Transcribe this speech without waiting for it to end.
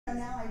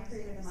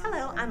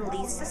I'm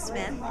Lisa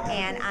Smith,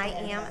 and I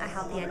am a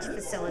Healthy Edge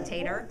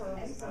facilitator,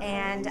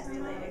 and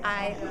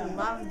I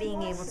love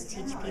being able to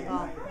teach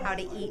people how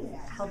to eat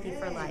healthy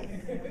for life.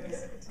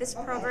 This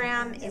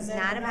program is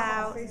not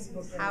about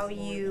how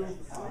you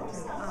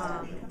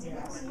are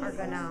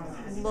going to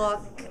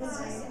look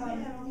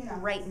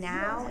right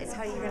now. It's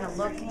how you're going to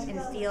look and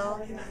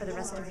feel for the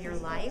rest of your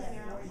life.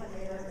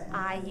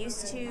 I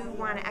used to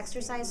want to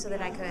exercise so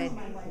that I could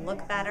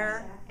look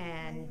better,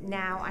 and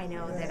now I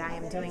know that I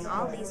am doing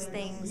all these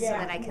things so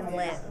that I can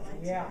live.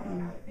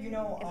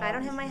 If I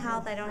don't have my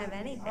health, I don't have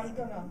anything.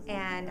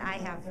 And I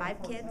have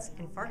 5 kids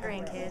and 4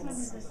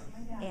 grandkids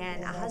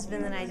and a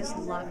husband that I just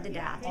love to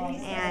death.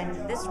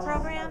 And this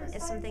program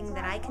is something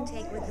that I can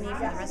take with me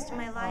for the rest of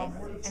my life,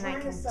 and I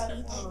can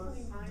teach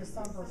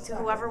to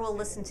whoever will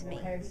listen to me.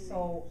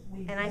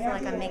 And I feel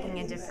like I'm making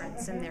a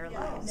difference in their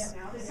lives.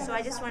 So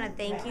I just want to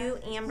thank you,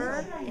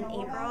 Amber and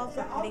April,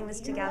 for putting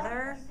this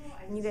together.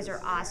 And you guys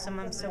are awesome.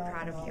 I'm so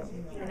proud of you.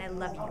 And I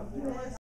love you.